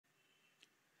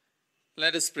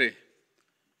Let us pray.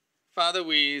 Father,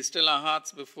 we still our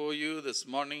hearts before you this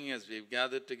morning as we've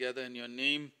gathered together in your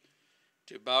name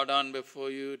to bow down before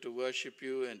you, to worship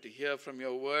you, and to hear from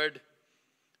your word.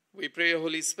 We pray,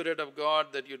 Holy Spirit of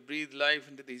God, that you'd breathe life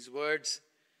into these words.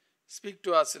 Speak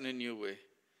to us in a new way.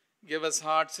 Give us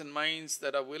hearts and minds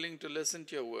that are willing to listen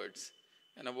to your words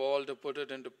and of all to put it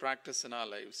into practice in our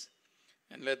lives.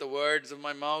 And let the words of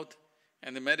my mouth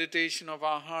and the meditation of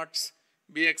our hearts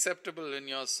be acceptable in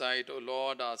your sight, O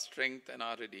Lord, our strength and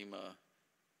our Redeemer.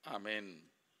 Amen.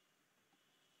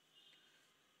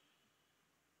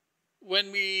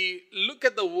 When we look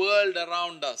at the world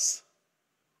around us,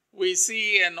 we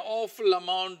see an awful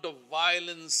amount of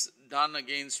violence done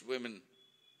against women.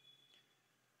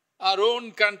 Our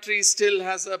own country still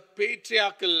has a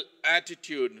patriarchal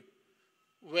attitude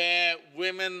where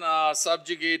women are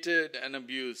subjugated and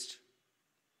abused.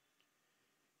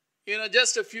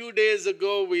 Just a few days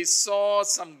ago, we saw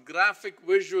some graphic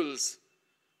visuals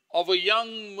of a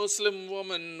young Muslim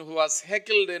woman who was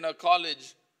heckled in a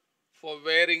college for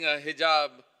wearing a hijab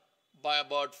by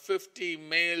about 50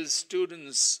 male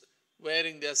students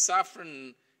wearing their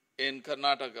saffron in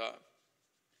Karnataka.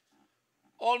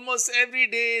 Almost every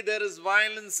day there is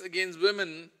violence against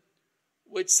women,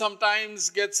 which sometimes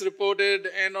gets reported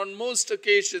and on most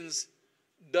occasions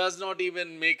does not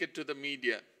even make it to the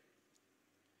media.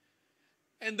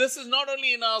 And this is not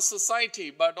only in our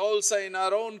society, but also in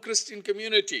our own Christian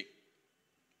community.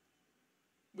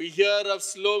 We hear of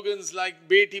slogans like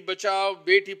Beti Bachao,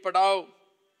 Beti Padhao.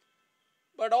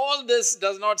 But all this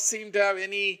does not seem to have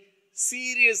any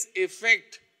serious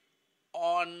effect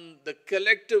on the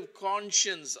collective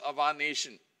conscience of our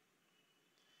nation.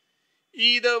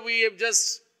 Either we have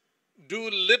just do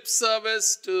lip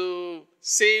service to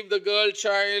save the girl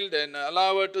child and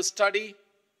allow her to study,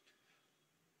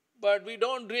 but we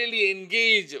don't really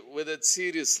engage with it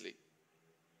seriously.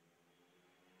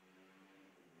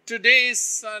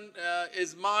 Today's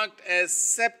is marked as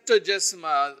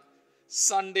Septuagesima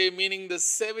Sunday, meaning the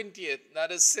 70th,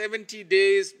 that is 70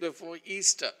 days before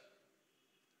Easter.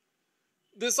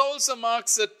 This also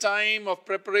marks a time of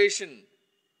preparation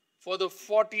for the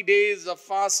 40 days of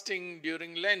fasting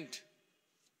during Lent.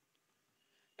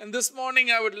 And this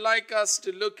morning I would like us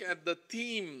to look at the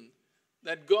theme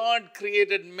that God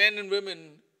created men and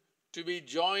women to be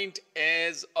joint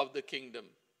heirs of the kingdom.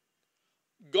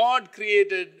 God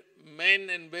created men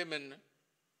and women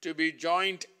to be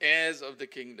joint heirs of the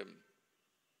kingdom.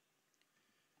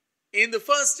 In the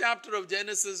first chapter of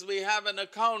Genesis, we have an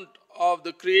account of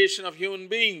the creation of human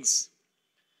beings.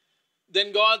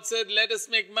 Then God said, "Let us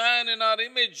make man in our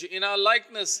image, in our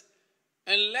likeness,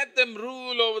 and let them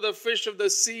rule over the fish of the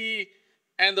sea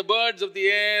and the birds of the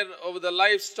air, over the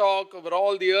livestock, over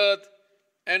all the earth,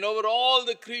 and over all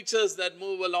the creatures that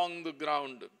move along the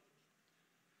ground."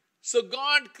 So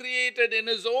God created in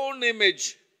his own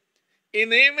image. In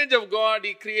the image of God,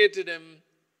 he created him.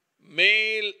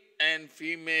 Male and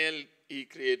female, he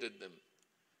created them.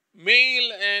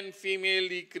 Male and female,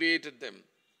 he created them.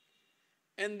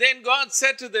 And then God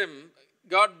said to them,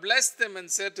 God blessed them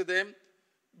and said to them,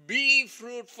 "Be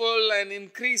fruitful and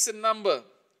increase in number.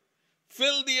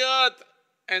 Fill the earth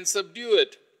and subdue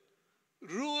it.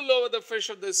 Rule over the fish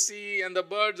of the sea and the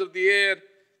birds of the air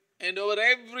and over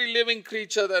every living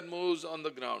creature that moves on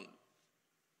the ground."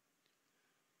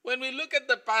 When we look at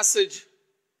the passage,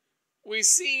 we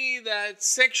see that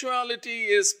sexuality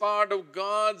is part of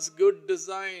God's good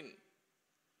design.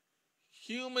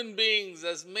 Human beings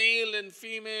as male and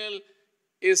female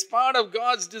is part of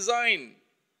God's design.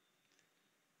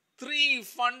 Three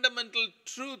fundamental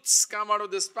truths come out of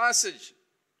this passage.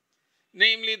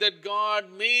 Namely, that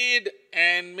God made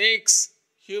and makes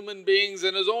human beings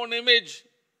in his own image.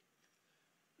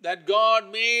 That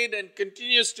God made and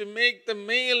continues to make them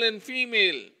male and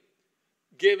female,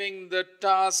 giving the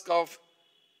task of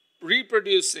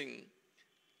reproducing.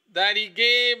 That he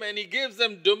gave and he gives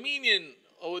them dominion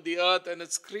over the earth and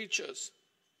its creatures.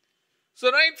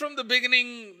 So right from the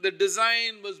beginning, the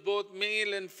design was both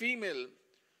male and female.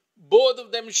 Both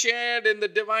of them shared in the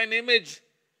divine image,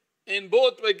 and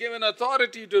both were given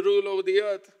authority to rule over the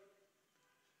earth.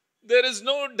 There is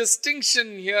no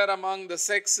distinction here among the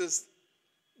sexes,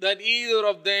 that either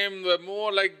of them were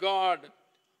more like God,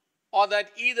 or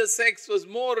that either sex was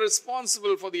more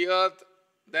responsible for the earth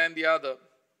than the other.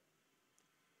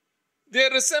 Their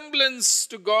resemblance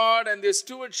to God and their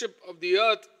stewardship of the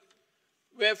earth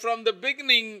were from the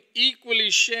beginning equally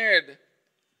shared,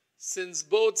 since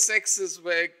both sexes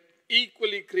were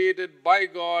equally created by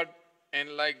God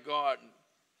and like God.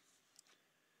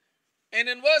 And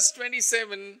in verse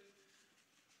 27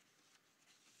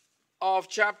 of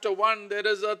chapter 1, there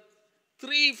is a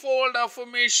threefold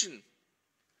affirmation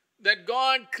that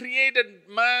God created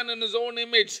man in his own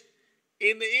image.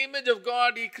 In the image of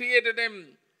God, he created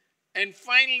him. And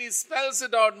finally spells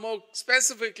it out more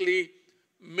specifically,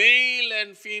 male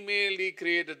and female, he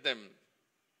created them.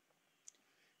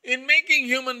 In making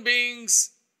human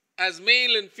beings as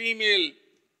male and female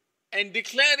and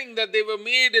declaring that they were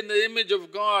made in the image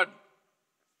of God,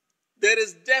 there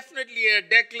is definitely a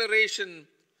declaration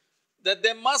that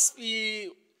there must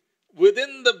be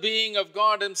within the being of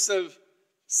God himself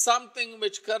something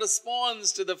which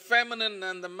corresponds to the feminine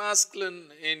and the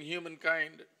masculine in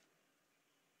humankind.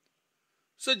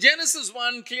 So Genesis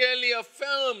 1 clearly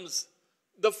affirms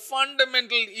the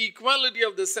fundamental equality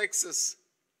of the sexes.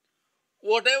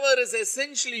 Whatever is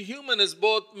essentially human is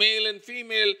both male and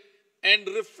female and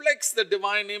reflects the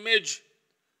divine image,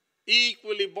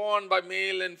 equally born by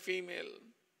male and female.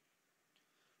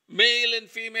 Male and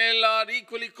female are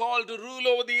equally called to rule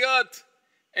over the earth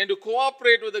and to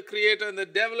cooperate with the Creator in the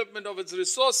development of its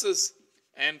resources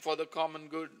and for the common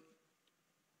good.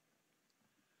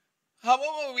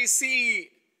 However, we see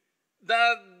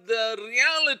that the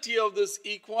reality of this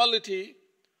equality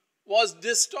was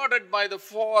distorted by the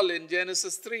fall in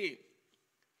Genesis 3.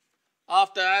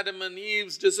 After Adam and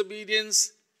Eve's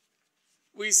disobedience,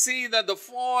 we see that the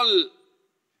fall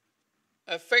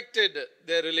affected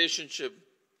their relationship.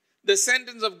 The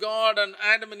sentence of God on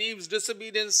Adam and Eve's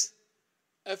disobedience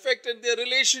affected their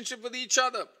relationship with each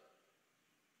other.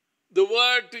 The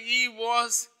word to Eve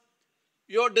was,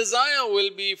 "Your desire will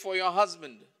be for your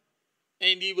husband,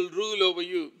 and he will rule over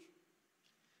you."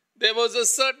 There was a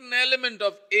certain element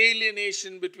of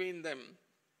alienation between them.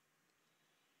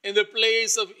 In the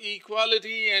place of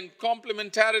equality and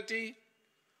complementarity,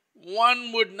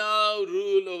 one would now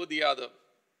rule over the other.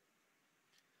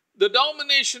 The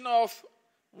domination of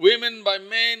women by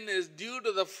men is due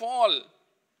to the fall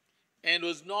and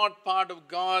was not part of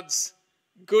God's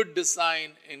good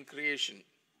design in creation.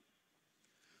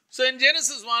 So in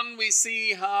Genesis 1, we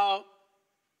see how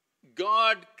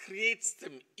God creates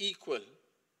them equal,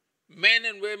 men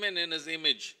and women in his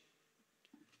image.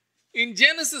 In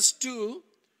Genesis 2,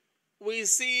 we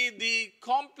see the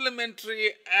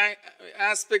complementary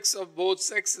aspects of both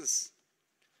sexes.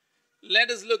 Let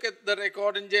us look at the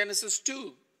record in Genesis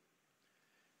 2.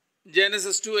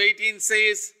 Genesis 2:18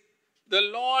 says, "The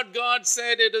Lord God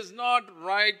said, it is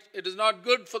not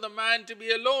good for the man to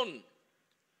be alone.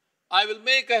 I will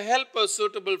make a helper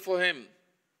suitable for him.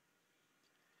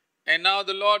 And now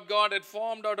the Lord God had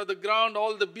formed out of the ground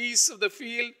all the beasts of the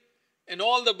field and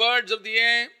all the birds of the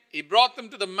air. He brought them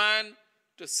to the man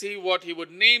to see what he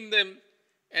would name them.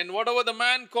 And whatever the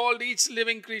man called each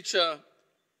living creature,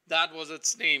 that was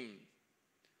its name.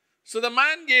 So the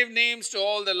man gave names to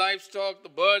all the livestock, the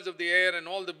birds of the air, and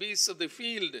all the beasts of the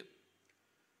field.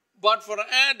 But for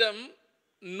Adam,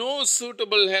 no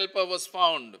suitable helper was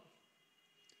found.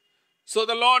 So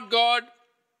the Lord God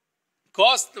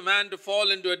caused the man to fall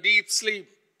into a deep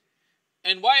sleep.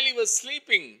 And while he was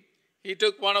sleeping, he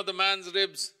took one of the man's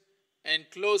ribs and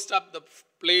closed up the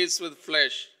place with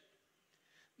flesh.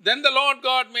 Then the Lord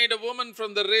God made a woman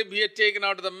from the rib he had taken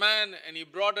out of the man, and he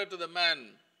brought her to the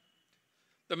man.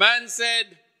 The man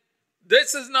said,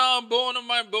 'This is now bone of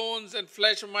my bones and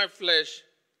flesh of my flesh.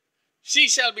 She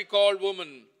shall be called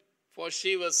woman, for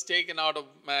she was taken out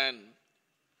of man.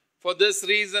 For this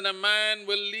reason a man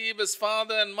will leave his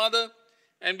father and mother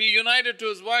and be united to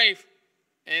his wife,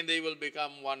 and they will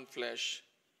become one flesh.'"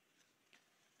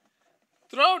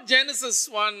 Throughout Genesis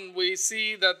 1, we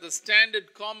see that the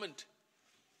standard comment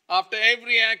after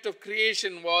every act of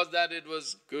creation was that it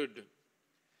was good.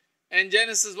 And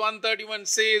Genesis 1:31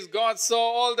 says, "God saw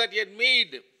all that he had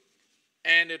made,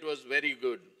 and it was very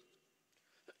good."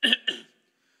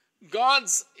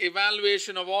 God's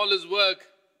evaluation of all his work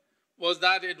was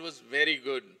that it was very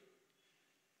good.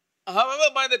 However,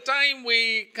 by the time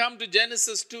we come to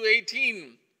Genesis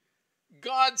 2:18,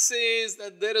 God says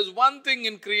that there is one thing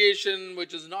in creation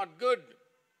which is not good.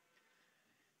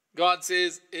 God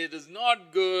says, "It is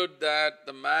not good that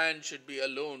the man should be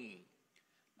alone.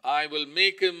 I will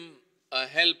make him a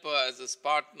helper as his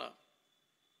partner."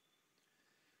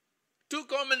 Two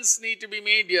comments need to be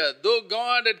made here. Though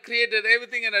God had created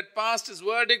everything and had passed his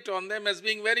verdict on them as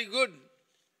being very good,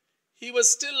 he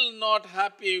was still not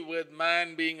happy with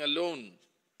man being alone.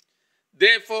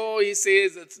 Therefore, he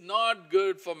says, "It's not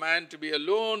good for man to be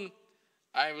alone.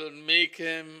 I will make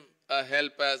him a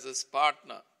helper as his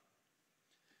partner."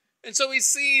 And so we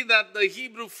see that the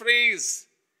Hebrew phrase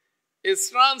is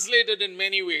translated in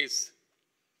many ways.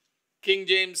 King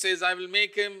James says, "I will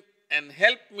make him an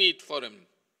helpmeet for him."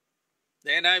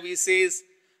 The NIV says,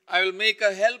 "I will make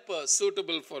a helper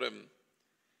suitable for him."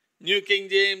 New King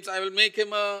James, I will make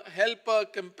him a helper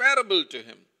comparable to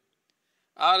him.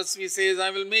 RSV says,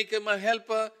 I will make him a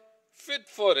helper fit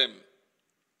for him.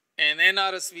 And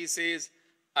NRSV says,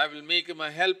 I will make him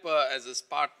a helper as his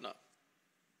partner.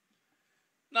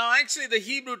 Now, actually, the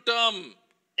Hebrew term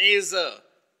Ezer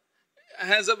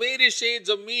has a various shades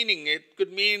of meaning. It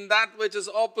could mean that which is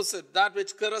opposite, that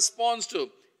which corresponds to.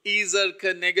 Ezer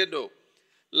kenegdo,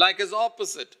 like his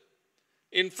opposite,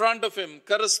 in front of him,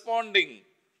 corresponding.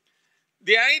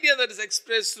 The idea that is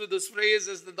expressed through this phrase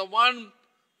is that the one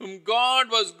whom God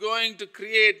was going to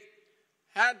create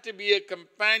had to be a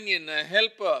companion, a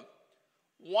helper,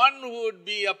 one who would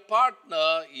be a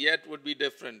partner yet would be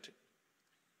different.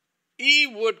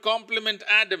 Eve would complement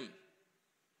Adam.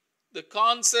 The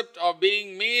concept of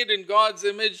being made in God's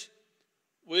image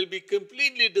will be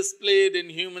completely displayed in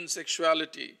human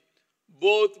sexuality,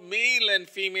 both male and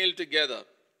female together.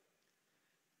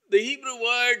 The Hebrew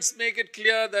words make it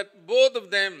clear that both of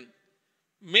them,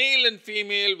 male and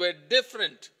female, were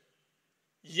different,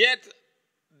 yet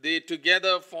they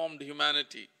together formed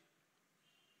humanity.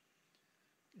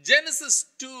 Genesis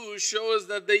 2 shows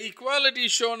that the equality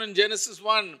shown in Genesis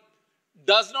 1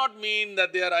 does not mean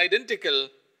that they are identical,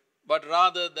 but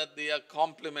rather that they are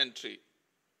complementary.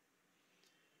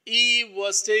 Eve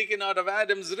was taken out of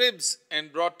Adam's ribs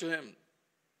and brought to him.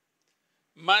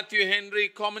 Matthew Henry,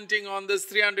 commenting on this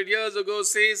 300 years ago,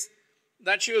 says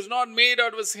that she was not made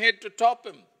out of his head to top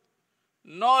him,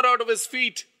 nor out of his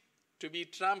feet to be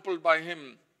trampled by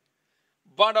him,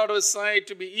 but out of his side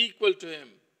to be equal to him,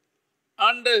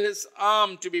 under his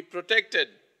arm to be protected,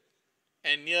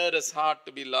 and near his heart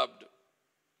to be loved.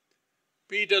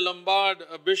 Peter Lombard,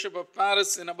 a bishop of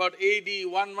Paris in about AD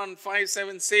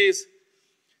 1157, says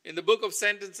in the book of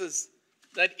Sentences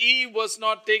that Eve was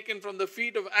not taken from the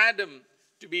feet of Adam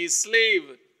to be his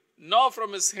slave, nor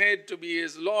from his head to be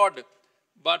his lord,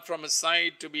 but from his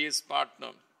side to be his partner.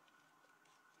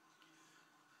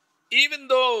 Even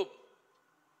though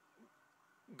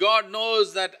God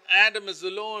knows that Adam is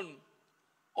alone,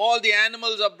 all the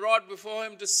animals are brought before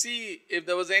him to see if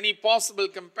there was any possible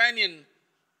companion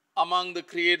among the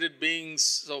created beings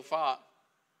so far.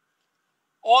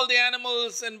 All the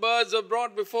animals and birds are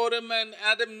brought before him, and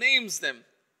Adam names them,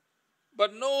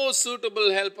 but no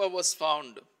suitable helper was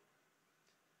found.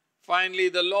 Finally,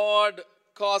 the Lord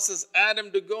causes Adam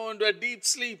to go into a deep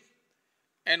sleep,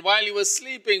 and while he was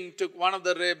sleeping, took one of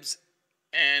the ribs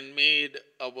and made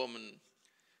a woman.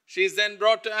 She is then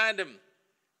brought to Adam.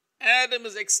 Adam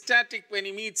is ecstatic when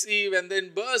he meets Eve and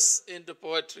then bursts into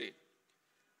poetry.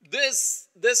 This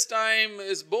time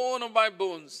is bone of my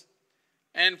bones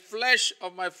and flesh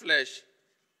of my flesh.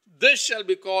 This shall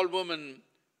be called woman,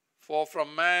 for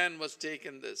from man was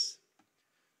taken this.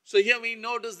 So here we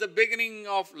notice the beginning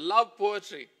of love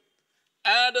poetry.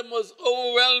 Adam was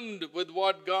overwhelmed with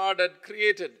what God had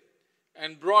created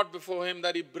and brought before him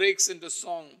that he breaks into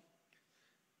song.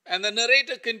 And the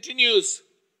narrator continues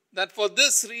that for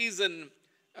this reason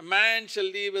a man shall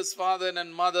leave his father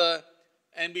and mother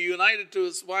and be united to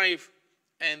his wife,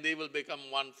 and they will become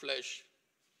one flesh.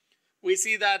 We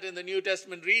see that in the New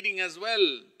Testament reading as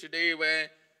well today,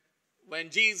 where when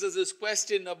Jesus is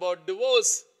questioned about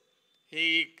divorce,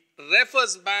 he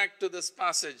refers back to this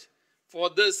passage. For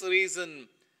this reason,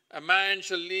 a man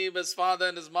shall leave his father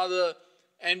and his mother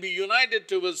and be united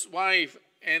to his wife,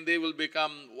 and they will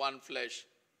become one flesh.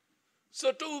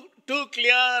 So two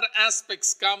clear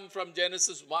aspects come from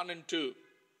Genesis 1 and 2.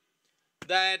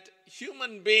 That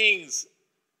human beings,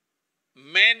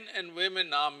 men and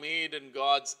women, are made in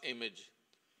God's image.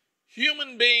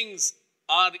 Human beings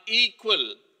are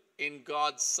equal in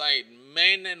God's sight.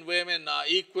 Men and women are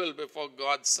equal before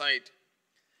God's sight.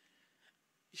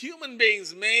 Human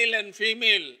beings, male and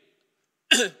female,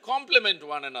 complement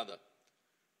one another.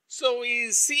 So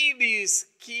we see these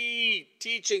key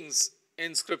teachings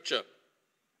in Scripture.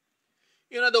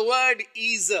 You know, the word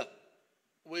Ezer,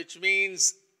 which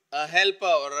means a helper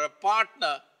or a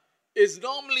partner, is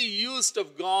normally used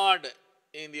of God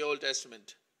in the Old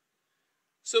Testament.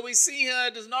 So we see here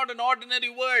it is not an ordinary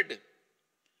word.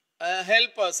 A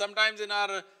helper. Sometimes in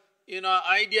our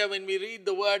idea, when we read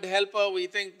the word helper, we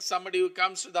think somebody who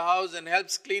comes to the house and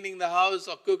helps cleaning the house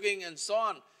or cooking and so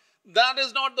on. That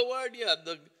is not the word here.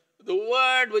 The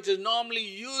word which is normally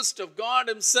used of God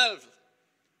himself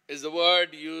is the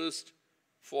word used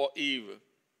for Eve.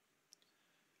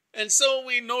 And so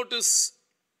we notice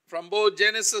from both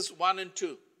Genesis 1 and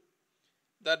 2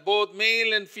 that both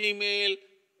male and female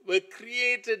were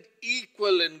created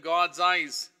equal in God's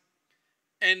eyes,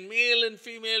 and male and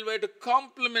female were to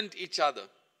complement each other.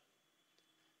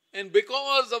 And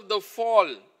because of the fall,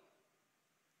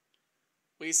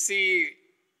 we see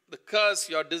the curse,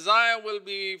 your desire will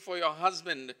be for your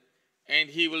husband, and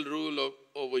he will rule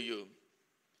over you.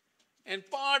 And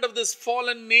part of this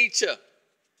fallen nature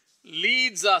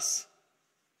leads us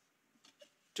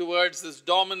towards this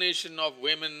domination of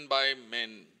women by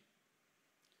men.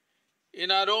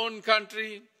 In our own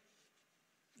country,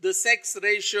 the sex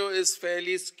ratio is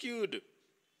fairly skewed.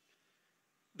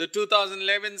 The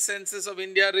 2011 census of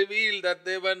India revealed that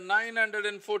there were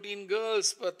 914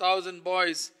 girls per 1,000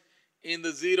 boys in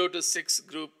the 0 to 6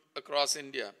 group across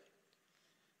India.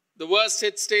 The worst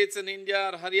hit states in India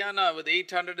are Haryana with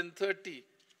 830,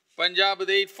 Punjab with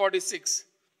 846,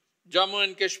 Jammu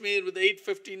and Kashmir with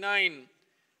 859.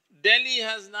 Delhi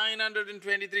has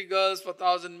 923 girls per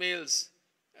 1,000 males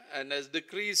and has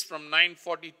decreased from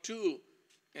 942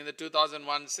 in the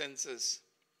 2001 census.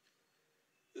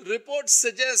 Reports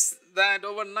suggest that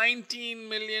over 19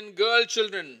 million girl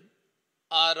children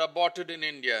are aborted in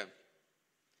India.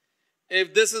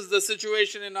 If this is the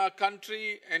situation in our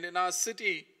country and in our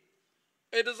city,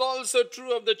 it is also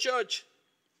true of the church.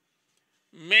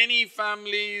 Many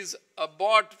families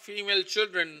abort female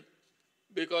children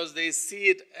because they see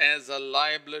it as a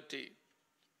liability.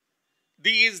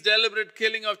 These deliberate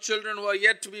killing of children who are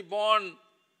yet to be born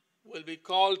will be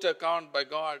called to account by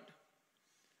God.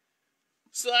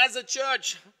 So as a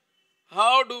church,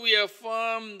 how do we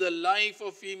affirm the life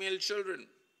of female children?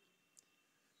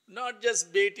 Not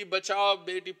just Beti Bachao,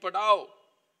 Beti Padhao,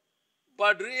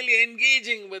 but really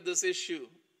engaging with this issue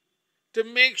to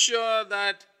make sure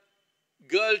that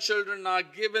girl children are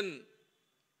given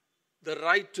the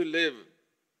right to live.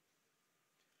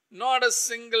 Not a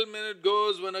single minute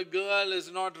goes when a girl is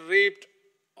not raped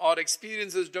or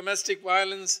experiences domestic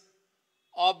violence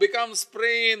or becomes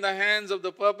prey in the hands of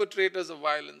the perpetrators of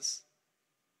violence.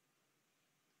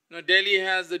 Now, Delhi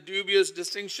has the dubious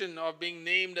distinction of being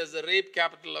named as the rape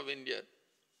capital of India.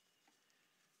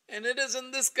 And it is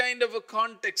in this kind of a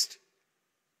context,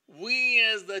 we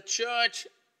as the church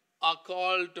are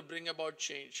called to bring about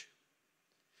change.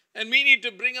 And we need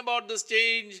to bring about this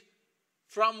change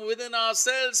from within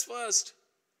ourselves first.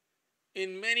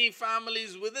 In many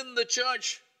families within the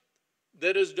church,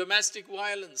 there is domestic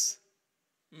violence.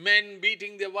 Men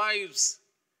beating their wives,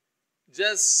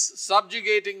 just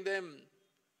subjugating them,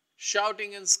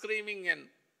 shouting and screaming and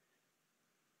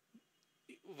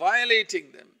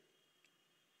violating them.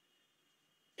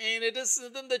 And it is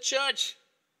within the church,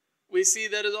 we see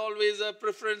there is always a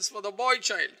preference for the boy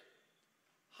child.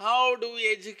 How do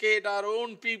we educate our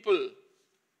own people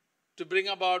to bring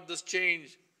about this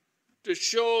change, to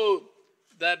show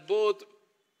that both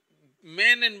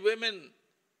men and women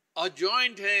are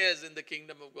joint heirs in the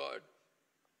kingdom of God?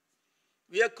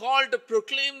 We are called to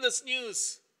proclaim this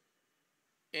news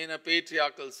in a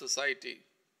patriarchal society.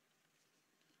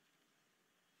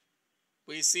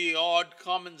 We see odd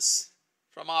comments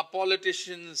from our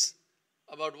politicians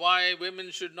about why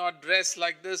women should not dress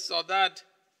like this or that,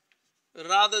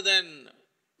 rather than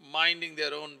minding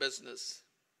their own business.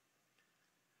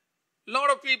 A lot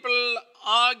of people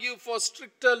argue for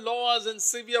stricter laws and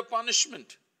severe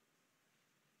punishment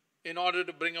in order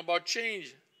to bring about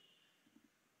change.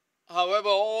 However,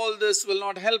 all this will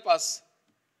not help us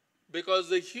because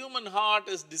the human heart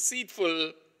is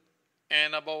deceitful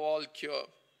and above all pure.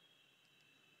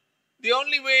 The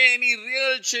only way any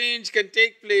real change can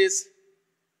take place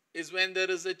is when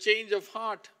there is a change of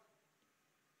heart.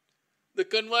 The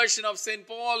conversion of St.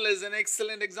 Paul is an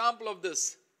excellent example of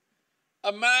this.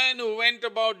 A man who went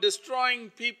about destroying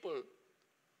people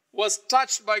was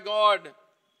touched by God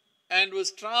and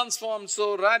was transformed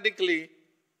so radically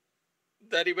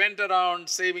that he went around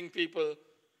saving people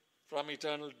from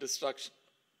eternal destruction.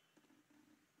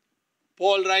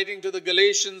 Paul, writing to the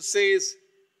Galatians, says,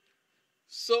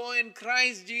 "So in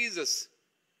Christ Jesus,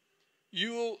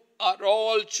 you are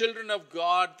all children of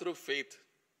God through faith.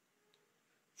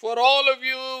 For all of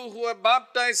you who are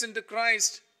baptized into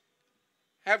Christ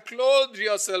have clothed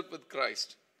yourself with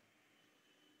Christ.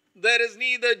 There is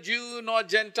neither Jew nor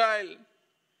Gentile,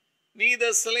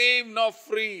 neither slave nor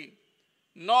free,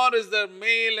 nor is there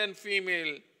male and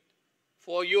female,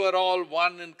 for you are all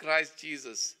one in Christ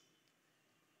Jesus.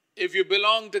 If you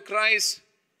belong to Christ,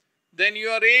 then you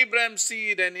are Abraham's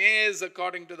seed and heirs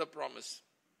according to the promise."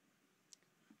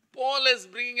 Paul is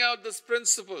bringing out this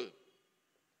principle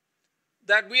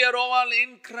that we are all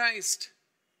in Christ.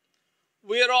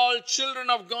 We are all children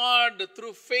of God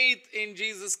through faith in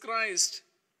Jesus Christ.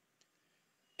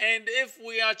 And if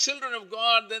we are children of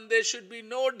God, then there should be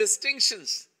no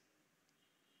distinctions.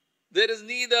 There is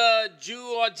neither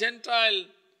Jew or Gentile,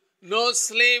 no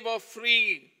slave or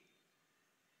free,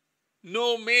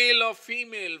 no male or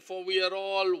female, for we are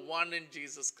all one in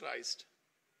Jesus Christ.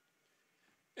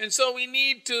 And so we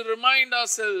need to remind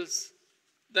ourselves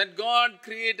that God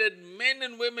created men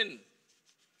and women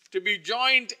to be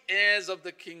joint heirs of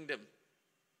the kingdom.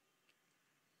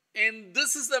 And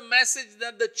this is the message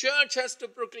that the church has to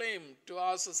proclaim to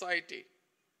our society.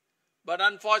 But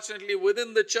unfortunately,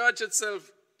 within the church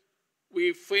itself,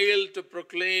 we fail to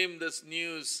proclaim this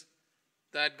news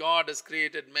that God has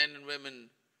created men and women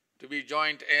to be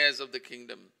joint heirs of the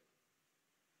kingdom.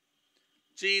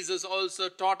 Jesus also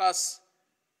taught us,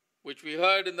 which we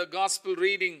heard in the gospel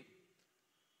reading,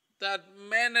 that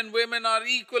men and women are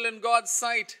equal in God's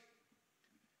sight,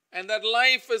 and that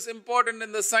life is important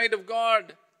in the sight of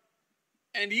God,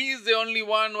 and He is the only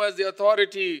one who has the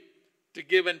authority to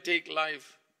give and take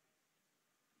life.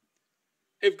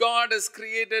 If God has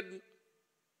created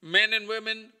men and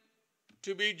women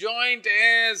to be joint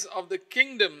heirs of the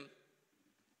kingdom,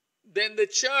 then the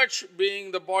church,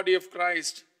 being the body of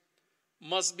Christ,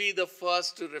 must be the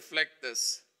first to reflect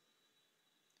this.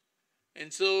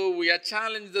 And so we are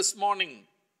challenged this morning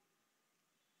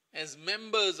as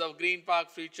members of Green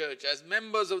Park Free Church, as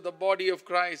members of the body of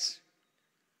Christ,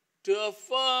 to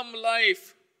affirm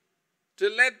life, to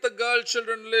let the girl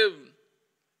children live,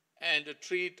 and to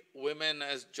treat women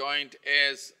as joint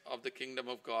heirs of the kingdom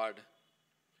of God.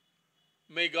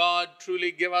 May God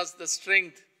truly give us the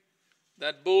strength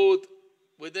that both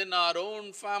within our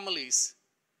own families,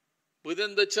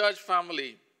 within the church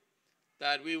family,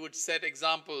 that we would set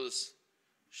examples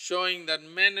showing that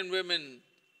men and women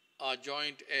are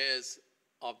joint heirs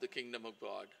of the kingdom of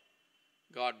God.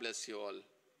 God bless you all.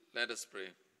 Let us pray.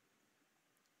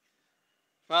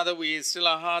 Father, we still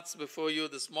our hearts before you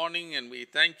this morning, and we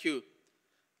thank you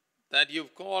that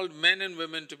you've called men and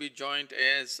women to be joint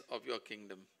heirs of your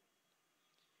kingdom.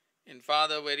 And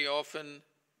Father, very often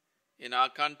in our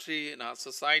country, in our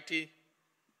society,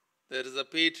 there is a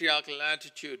patriarchal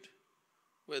attitude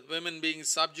with women being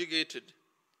subjugated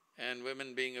and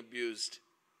women being abused.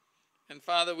 And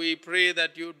Father, we pray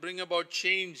that you would bring about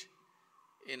change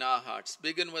in our hearts.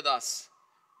 Begin with us.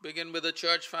 Begin with the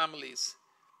church families.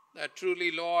 That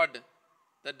truly, Lord,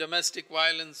 that domestic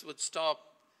violence would stop,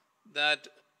 that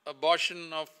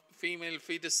abortion of female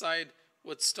feticide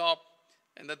would stop,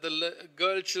 and that the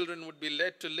girl children would be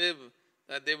led to live,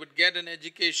 that they would get an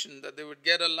education, that they would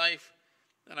get a life.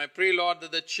 And I pray, Lord,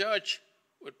 that the church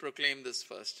would proclaim this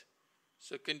first.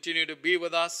 So continue to be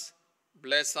with us,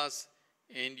 bless us,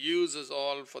 and use us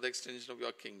all for the extension of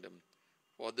your kingdom.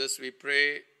 For this we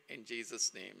pray in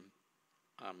Jesus' name.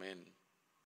 Amen.